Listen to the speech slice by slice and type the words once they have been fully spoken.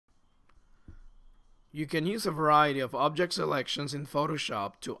You can use a variety of object selections in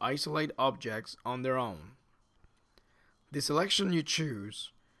Photoshop to isolate objects on their own. The selection you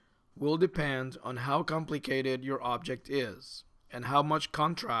choose will depend on how complicated your object is and how much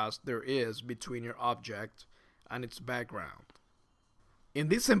contrast there is between your object and its background. In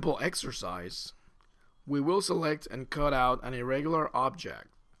this simple exercise, we will select and cut out an irregular object,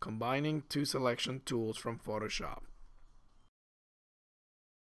 combining two selection tools from Photoshop.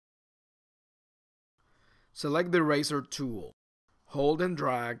 Select the Eraser tool. Hold and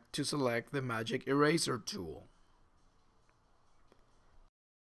drag to select the Magic Eraser tool.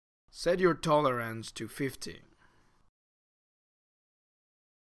 Set your tolerance to 50.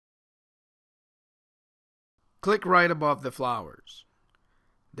 Click right above the flowers.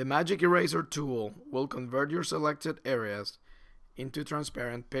 The Magic Eraser tool will convert your selected areas into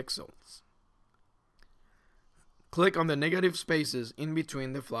transparent pixels. Click on the negative spaces in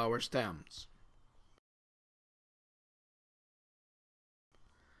between the flower stems.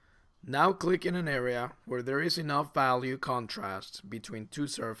 Now click in an area where there is enough value contrast between two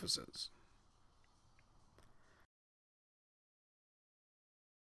surfaces.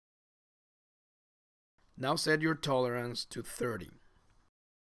 Now set your tolerance to 30.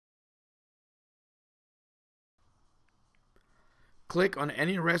 Click on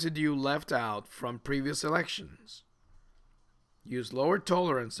any residue left out from previous selections. Use lower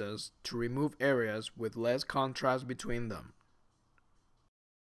tolerances to remove areas with less contrast between them.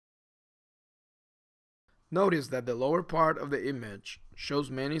 Notice that the lower part of the image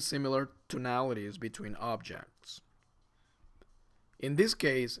shows many similar tonalities between objects. In this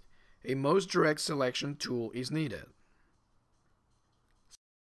case, a most direct selection tool is needed.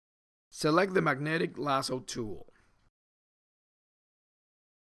 Select the magnetic lasso tool.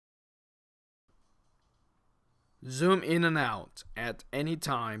 Zoom in and out at any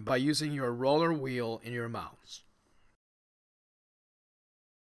time by using your roller wheel in your mouse.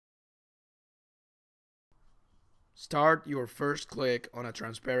 Start your first click on a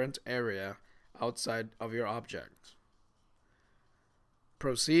transparent area outside of your object.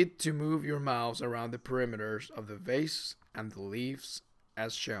 Proceed to move your mouse around the perimeters of the vase and the leaves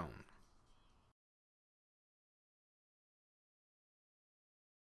as shown.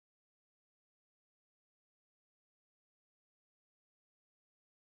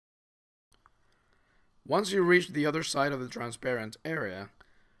 Once you reach the other side of the transparent area,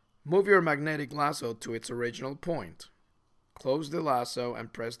 move your magnetic lasso to its original point. Close the lasso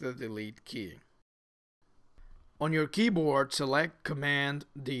and press the Delete key. On your keyboard, select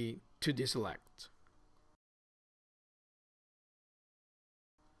Command-D to deselect.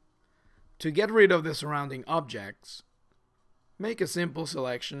 To get rid of the surrounding objects, make a simple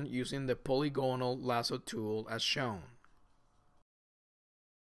selection using the polygonal lasso tool as shown.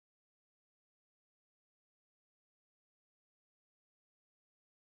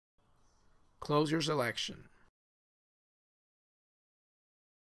 Close your selection.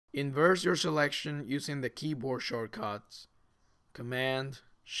 Invert your selection using the keyboard shortcuts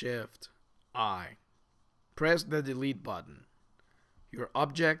Command-Shift-I. Press the Delete button. Your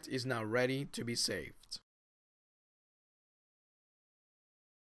object is now ready to be saved.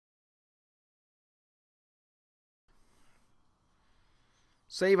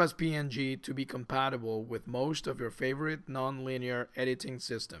 Save as PNG to be compatible with most of your favorite non-linear editing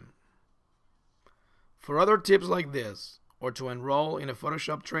systems. For other tips like this, or to enroll in a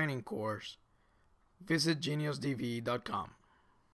Photoshop training course, visit geniusdv.com.